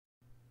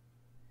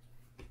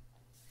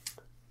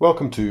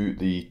Welcome to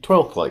the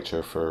 12th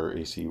lecture for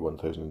AC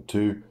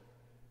 1002.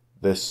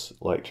 This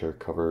lecture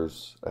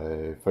covers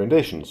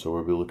foundation, so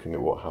we'll be looking at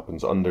what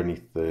happens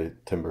underneath the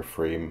timber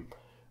frame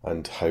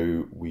and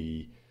how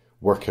we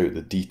work out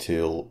the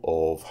detail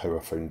of how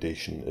a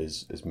foundation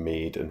is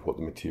made and what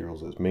the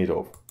materials it's made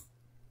of.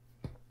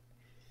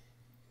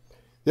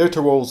 The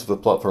outer walls of the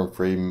platform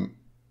frame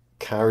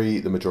carry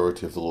the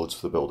majority of the loads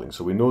for the building,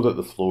 so we know that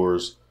the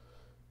floors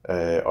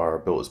are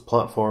built as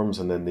platforms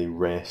and then they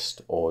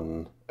rest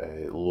on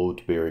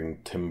load-bearing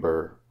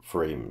timber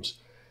frames.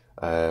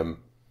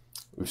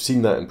 We've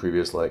seen that in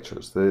previous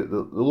lectures.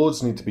 The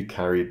loads need to be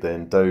carried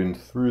then down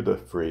through the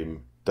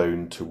frame,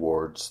 down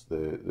towards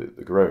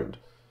the ground.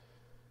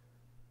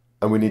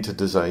 And we need to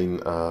design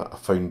a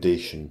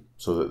foundation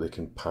so that they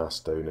can pass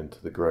down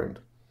into the ground.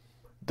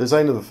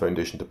 Design of the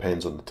foundation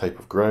depends on the type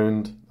of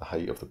ground, the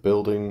height of the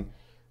building,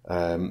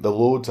 the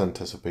loads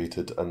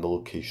anticipated and the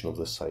location of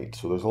the site.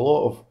 So there's a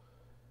lot of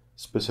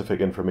specific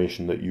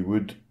information that you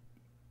would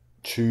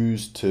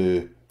choose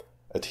to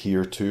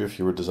adhere to if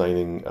you were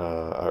designing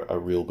a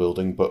real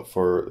building, but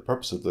for the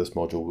purpose of this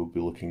module we'll be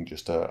looking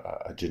just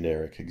a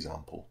generic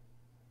example.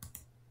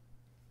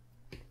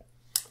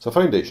 So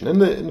foundation. In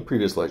the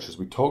previous lectures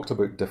we talked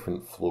about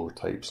different floor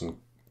types and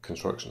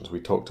constructions. We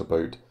talked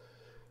about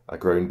a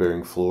ground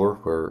bearing floor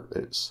where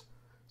it's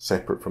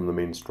separate from the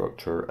main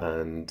structure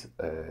and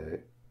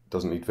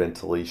doesn't need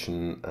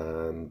ventilation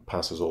and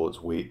passes all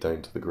its weight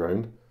down to the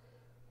ground.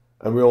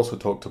 And we also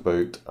talked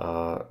about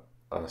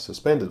a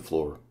suspended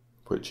floor,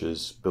 which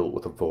is built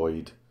with a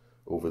void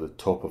over the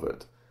top of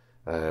it,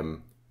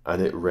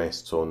 and it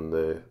rests on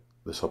the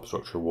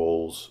substructure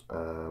walls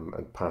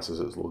and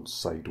passes its loads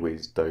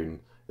sideways down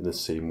in the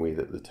same way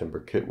that the timber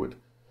kit would.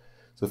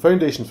 So the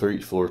foundations for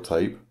each floor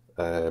type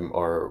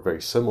are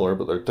very similar,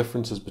 but there are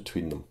differences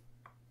between them.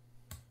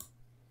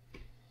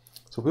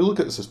 So if we look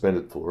at the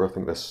suspended floor, I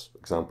think this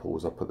example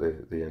was up at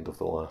the end of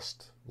the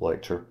last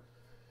lecture,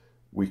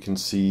 we can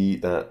see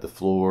that the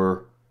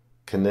floor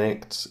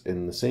connects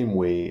in the same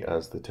way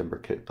as the timber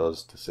kit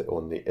does to sit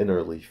on the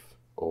inner leaf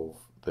of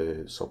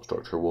the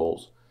substructure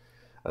walls,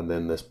 and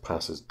then this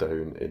passes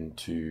down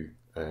into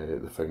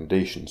the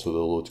foundation so the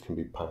loads can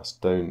be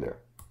passed down there.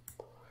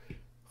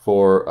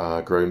 For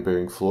a ground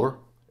bearing floor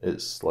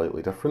it's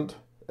slightly different.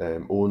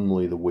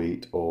 Only the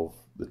weight of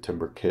the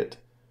timber kit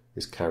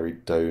is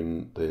carried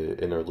down the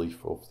inner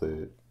leaf of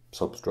the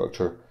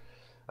substructure,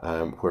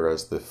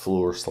 whereas the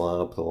floor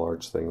slab, the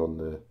large thing on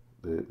the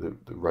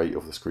right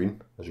of the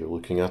screen as you're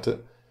looking at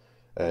it,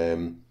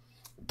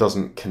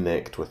 doesn't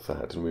connect with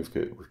that, and we've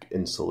got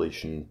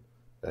insulation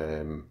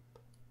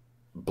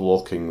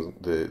blocking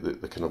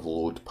the kind of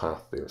load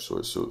path there, so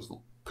it's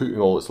putting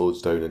all its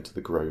loads down into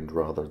the ground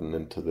rather than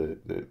into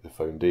the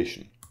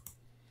foundation.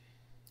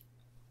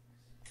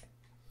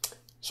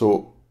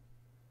 So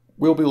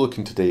we'll be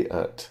looking today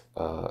at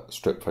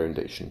strip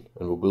foundation,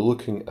 and we'll be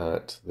looking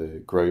at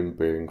the ground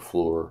bearing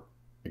floor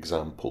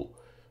example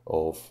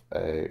of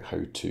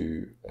how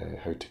to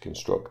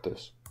construct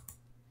this.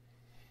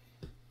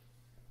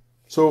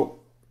 So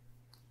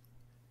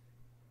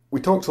we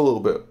talked a little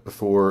bit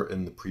before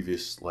in the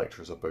previous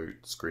lectures about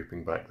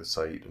scraping back the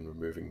site and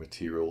removing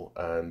material,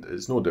 and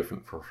it's no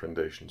different for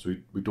foundations.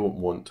 We don't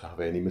want to have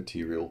any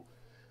material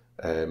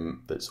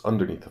that's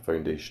underneath the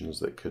foundations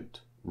that could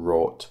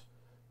rot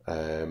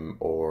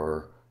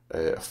or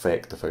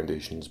affect the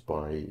foundations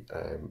by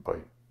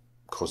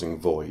causing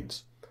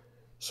voids.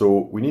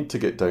 So we need to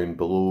get down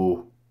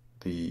below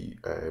the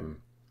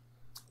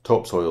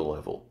topsoil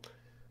level.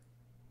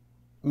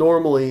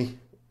 Normally,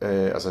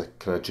 as a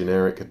kind of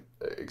generic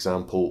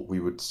example,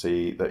 we would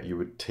say that you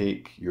would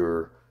take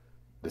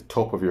the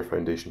top of your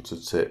foundation to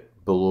sit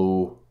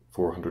below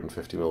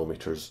 450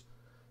 millimeters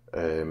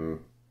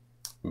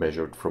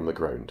measured from the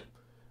ground.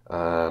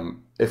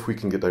 If we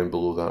can get down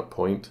below that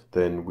point,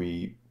 then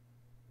we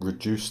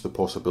reduce the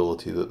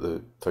possibility that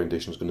the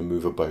foundation is going to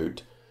move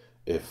about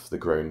if the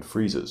ground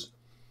freezes.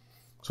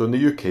 So in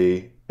the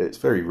UK, it's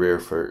very rare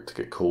for it to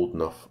get cold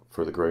enough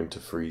for the ground to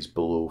freeze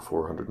below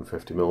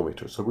 450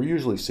 millimeters. So we're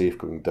usually safe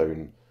going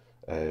down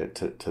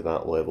to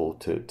that level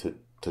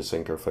to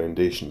sink our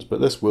foundations. But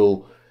this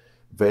will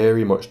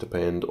very much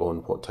depend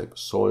on what type of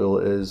soil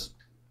it is,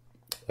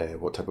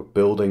 what type of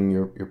building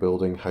you're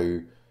building, how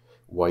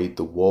wide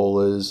the wall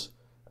is,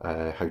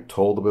 how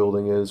tall the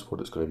building is,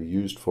 what it's going to be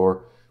used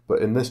for.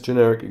 But in this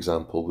generic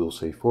example, we'll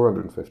say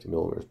 450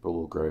 millimeters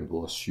below ground.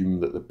 We'll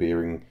assume that the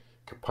bearing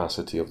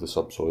capacity of the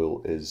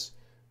subsoil is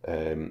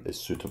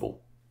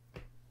suitable.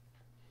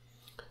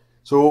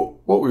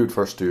 So what we would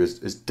first do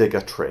is dig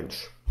a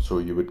trench. So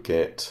you would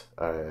get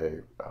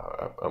a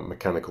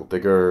mechanical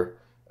digger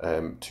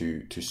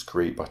to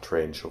scrape a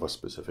trench of a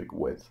specific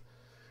width.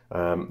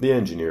 The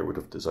engineer would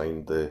have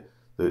designed the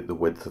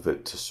width of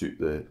it to suit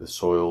the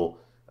soil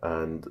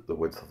and the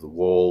width of the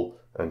wall,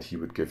 and he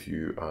would give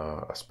you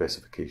a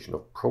specification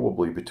of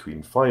probably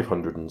between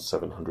 500 and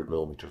 700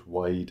 millimeters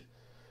wide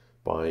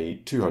by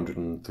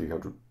 200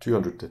 to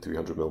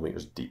 300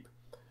 millimeters deep.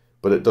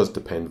 But it does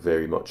depend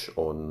very much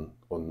on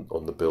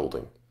the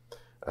building.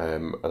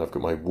 And I've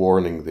got my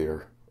warning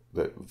there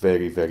that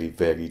very, very,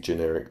 very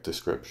generic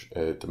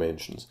description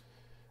dimensions.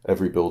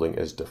 Every building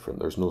is different.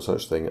 There's no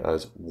such thing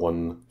as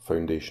one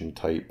foundation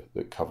type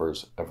that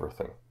covers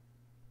everything.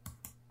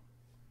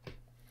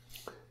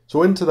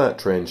 So into that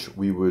trench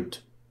we would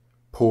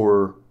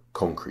pour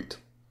concrete,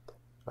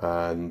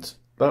 and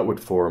that would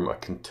form a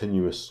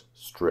continuous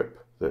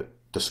strip that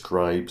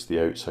describes the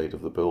outside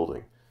of the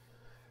building.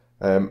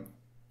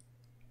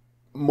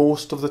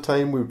 Most of the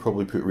time we would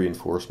probably put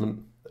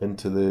reinforcement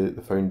into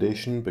the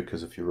foundation,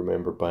 because if you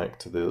remember back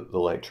to the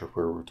lecture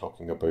where we were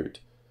talking about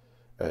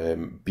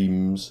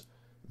beams,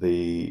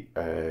 they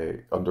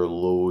under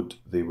load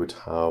they would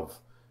have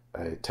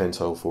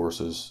tensile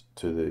forces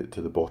to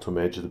the bottom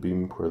edge of the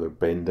beam where they're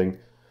bending,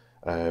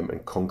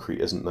 and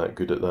concrete isn't that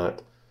good at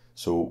that,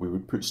 so we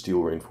would put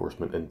steel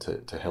reinforcement in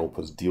to help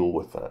us deal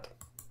with that.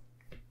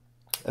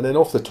 And then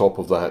off the top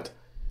of that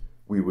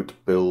we would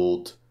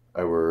build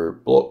our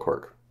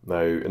blockwork.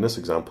 Now in this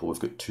example we've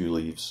got two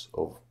leaves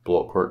of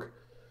blockwork,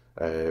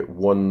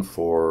 one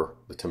for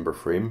the timber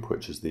frame,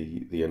 which is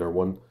the inner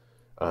one,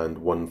 and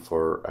one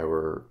for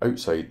our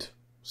outside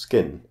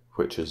skin,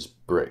 which is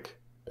brick,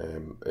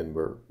 and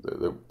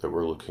that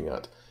we're looking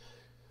at.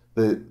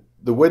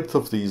 The width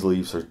of these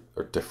leaves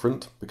are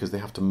different because they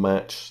have to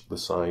match the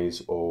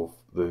size of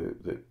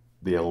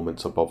the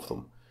elements above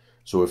them.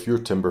 So if your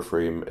timber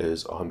frame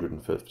is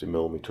 150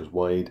 millimeters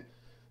wide,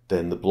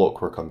 then the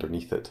blockwork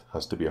underneath it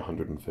has to be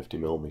 150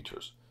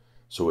 millimeters.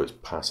 So it's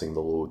passing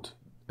the load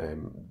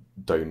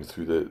down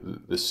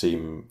through the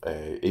same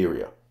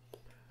area.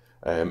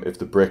 If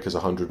the brick is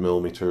 100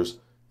 millimeters,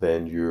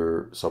 then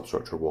your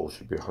substructure wall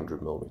should be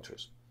 100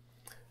 millimeters.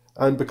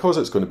 And because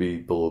it's going to be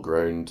below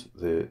ground,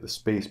 the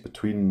space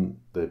between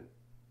the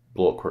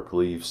blockwork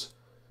leaves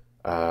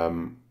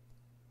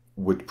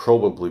would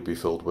probably be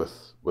filled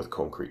with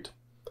concrete,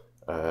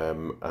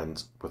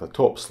 and with a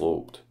top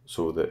sloped,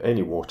 so that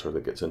any water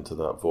that gets into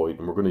that void,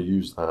 and we're going to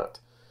use that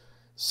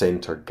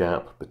centre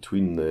gap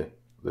between the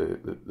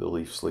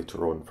leaves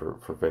later on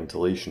for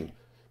ventilation,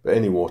 but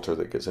any water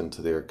that gets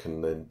into there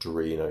can then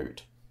drain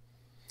out.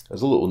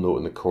 There's a little note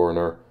in the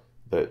corner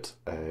that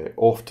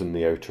often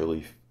the outer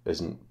leaf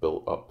isn't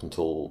built up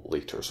until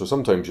later. So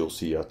sometimes you'll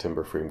see a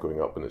timber frame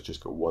going up and it's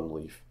just got one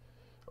leaf,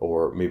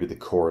 or maybe the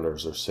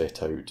corners are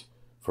set out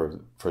for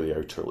the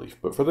outer leaf.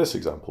 But for this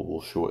example,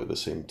 we'll show it at the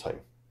same time.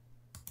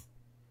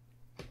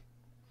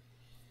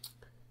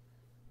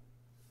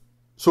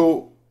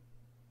 So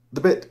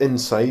the bit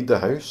inside the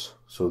house,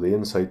 so the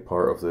inside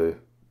part of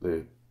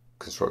the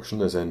construction,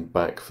 is then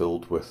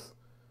backfilled with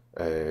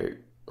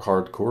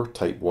hardcore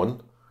type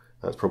 1.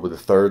 That's probably the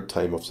third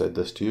time I've said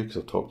this to you because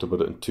I've talked about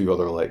it in 2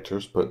 other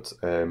lectures, but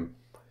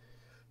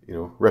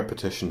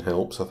repetition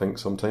helps, I think,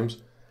 sometimes.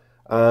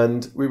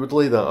 And we would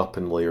lay that up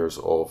in layers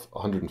of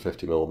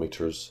 150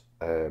 millimeters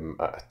at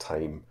a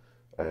time.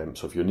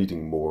 So if you're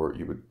needing more,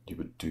 you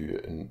would do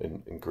it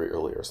in greater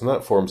layers, and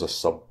that forms a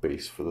sub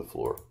base for the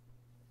floor.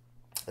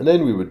 And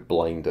then we would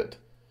blind it.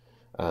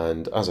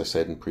 And as I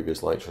said in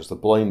previous lectures, the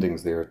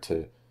blinding's there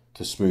to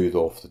smooth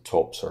off the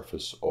top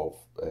surface of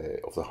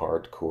the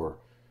hardcore,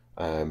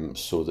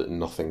 so that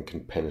nothing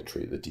can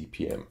penetrate the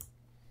DPM.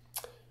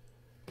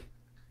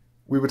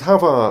 We would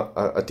have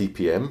a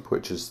DPM,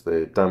 which is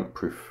the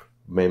damp-proof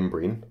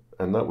membrane,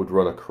 and that would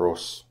run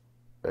across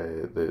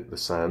the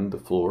sand, the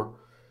floor.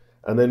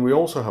 And then we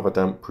also have a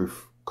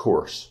damp-proof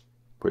course,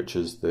 which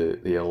is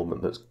the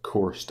element that's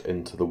coursed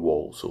into the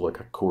wall, so like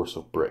a course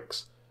of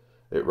bricks.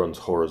 It runs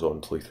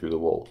horizontally through the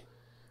wall.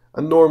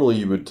 And normally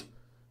you would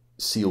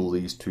seal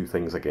these two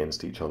things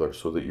against each other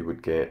so that you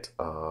would get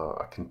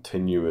a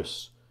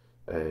continuous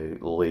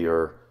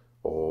layer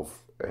of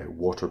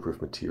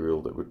waterproof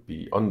material that would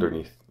be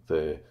underneath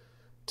the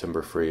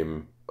timber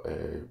frame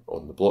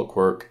on the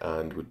blockwork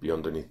and would be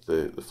underneath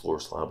the floor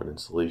slab and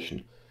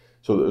insulation,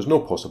 so that there's no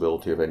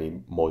possibility of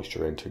any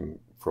moisture entering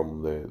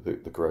from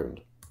the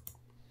ground.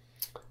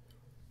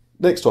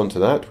 Next on to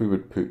that, we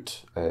would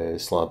put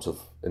slabs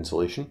of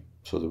insulation.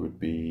 So there would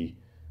be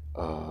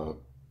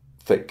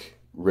thick,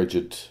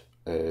 rigid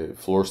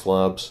floor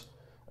slabs,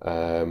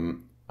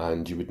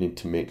 and you would need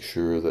to make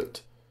sure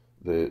that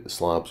the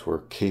slabs were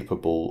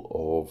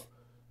capable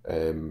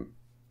of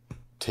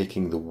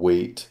taking the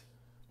weight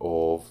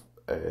of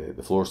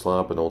the floor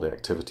slab and all the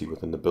activity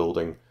within the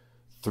building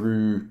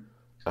through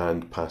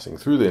and passing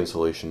through the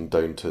insulation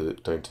down to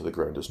the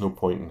ground. There's no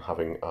point in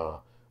having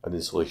an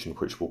insulation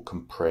which will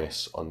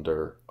compress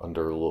under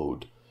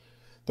load.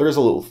 There is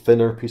a little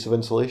thinner piece of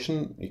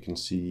insulation. You can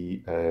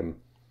see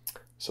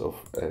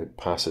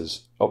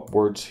passes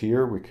upwards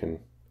here. We can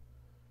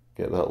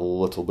get that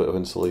little bit of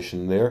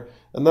insulation there,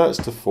 and that's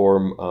to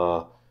form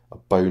a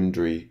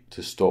boundary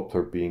to stop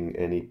there being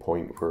any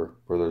point where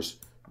there's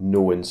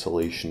no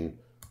insulation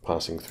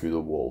passing through the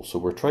wall. So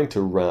we're trying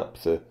to wrap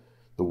the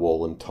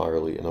wall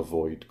entirely and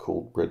avoid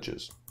cold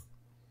bridges.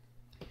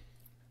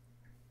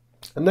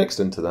 And next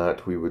into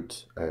that we would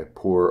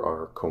pour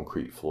our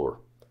concrete floor,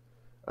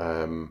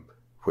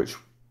 which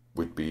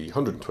would be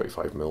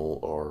 125 mil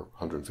or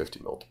 150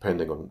 mil,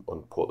 depending on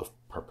what the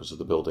purpose of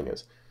the building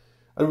is.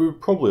 And we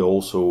would probably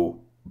also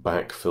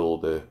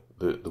backfill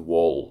the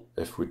wall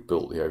if we'd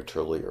built the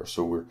outer layer.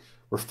 So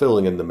we're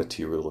filling in the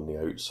material on the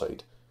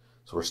outside.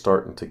 So we're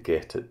starting to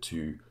get it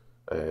to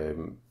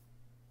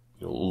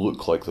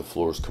look like the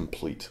floor is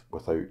complete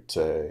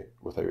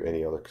without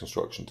any other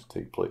construction to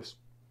take place.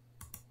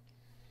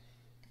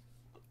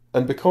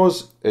 And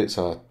because it's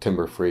a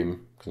timber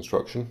frame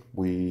construction,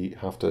 we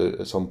have to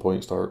at some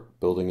point start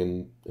building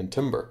in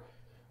timber.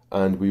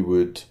 And we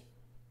would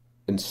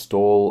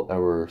install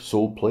our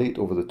sole plate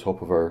over the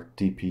top of our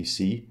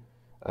DPC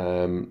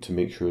to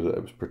make sure that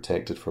it was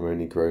protected from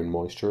any ground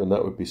moisture, and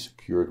that would be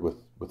secured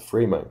with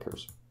frame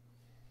anchors.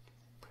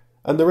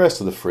 And the rest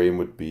of the frame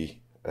would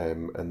be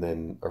and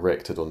then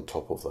erected on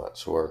top of that.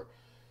 So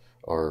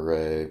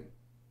our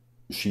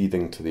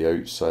sheathing to the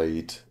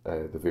outside,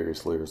 the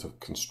various layers of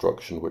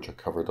construction which are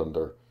covered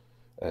under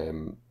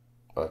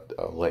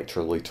a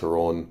lecture later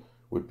on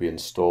would be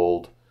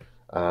installed,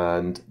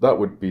 and that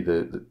would be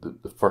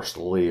the first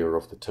layer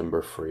of the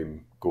timber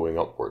frame going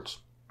upwards.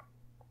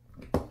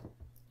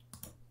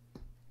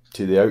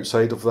 To the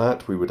outside of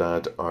that we would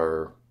add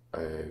our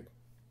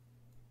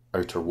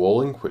outer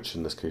walling, which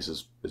in this case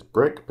is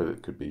brick, but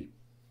it could be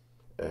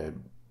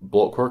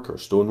blockwork or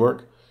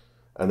stonework.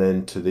 And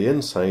then to the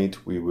inside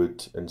we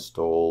would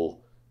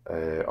install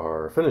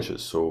our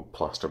finishes, so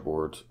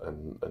plasterboard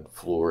and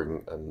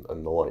flooring and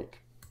the like.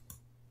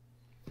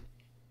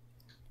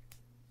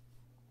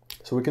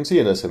 So we can see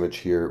in this image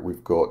here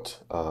we've got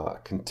a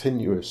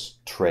continuous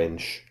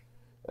trench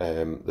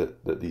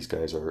that these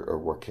guys are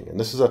working in.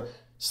 This is a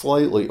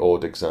slightly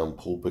odd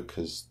example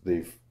because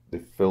they've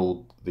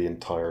filled the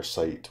entire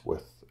site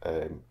with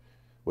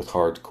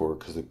hardcore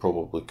because they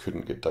probably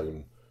couldn't get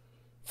down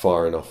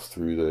far enough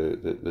through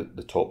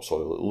the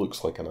topsoil. It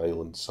looks like an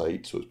island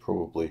site, so it's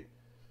probably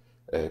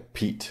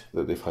peat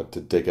that they've had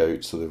to dig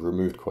out, so they've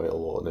removed quite a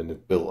lot, and then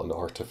they've built an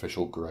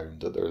artificial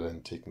ground that they're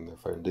then taking their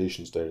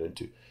foundations down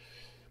into.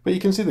 But you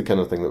can see the kind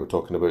of thing that we're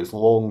talking about. It's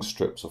long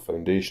strips of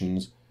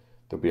foundations.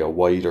 There'll be a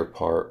wider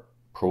part,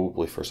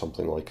 probably for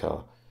something like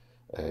a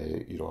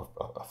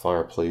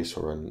fireplace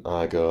or an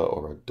aga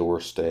or a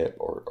doorstep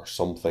or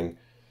something.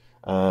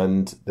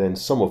 And then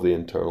some of the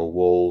internal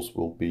walls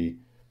will be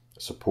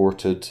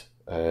supported,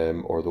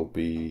 or there'll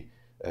be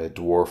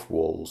dwarf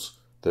walls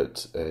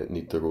that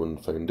need their own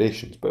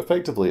foundations. But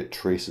effectively it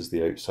traces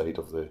the outside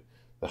of the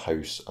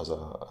house as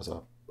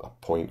a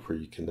point where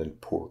you can then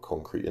pour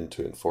concrete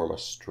into it and form a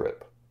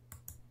strip.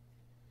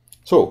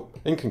 So,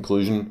 in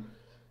conclusion,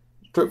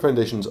 strip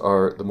foundations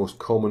are the most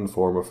common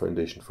form of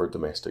foundation for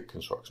domestic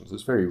constructions.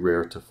 It's very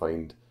rare to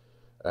find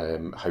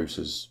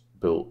houses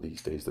built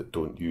these days that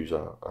don't use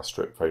a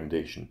strip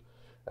foundation.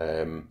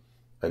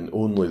 And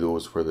only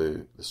those where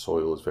the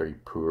soil is very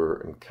poor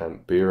and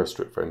can't bear a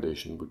strip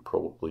foundation would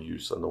probably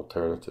use an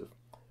alternative.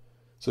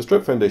 So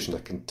strip foundation is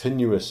a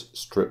continuous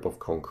strip of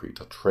concrete,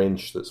 a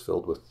trench that's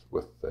filled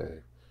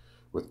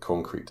with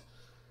concrete.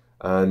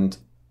 And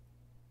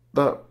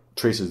that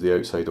traces the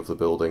outside of the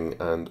building,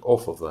 and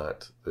off of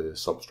that the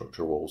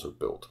substructure walls are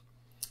built.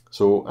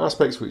 So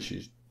aspects which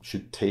you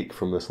should take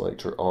from this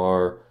lecture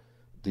are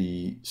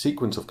the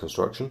sequence of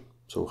construction.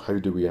 So how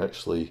do we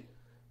actually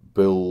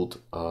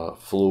build a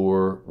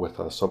floor with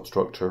a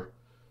substructure,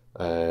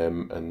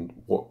 and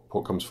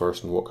what comes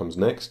first and what comes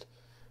next.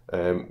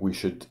 We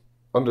should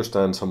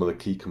understand some of the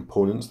key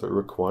components that are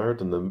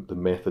required and the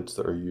methods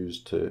that are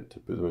used to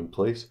put them in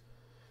place,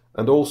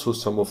 and also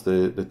some of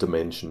the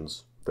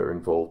dimensions that are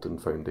involved in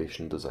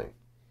foundation design.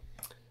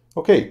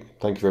 Okay,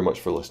 thank you very much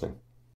for listening.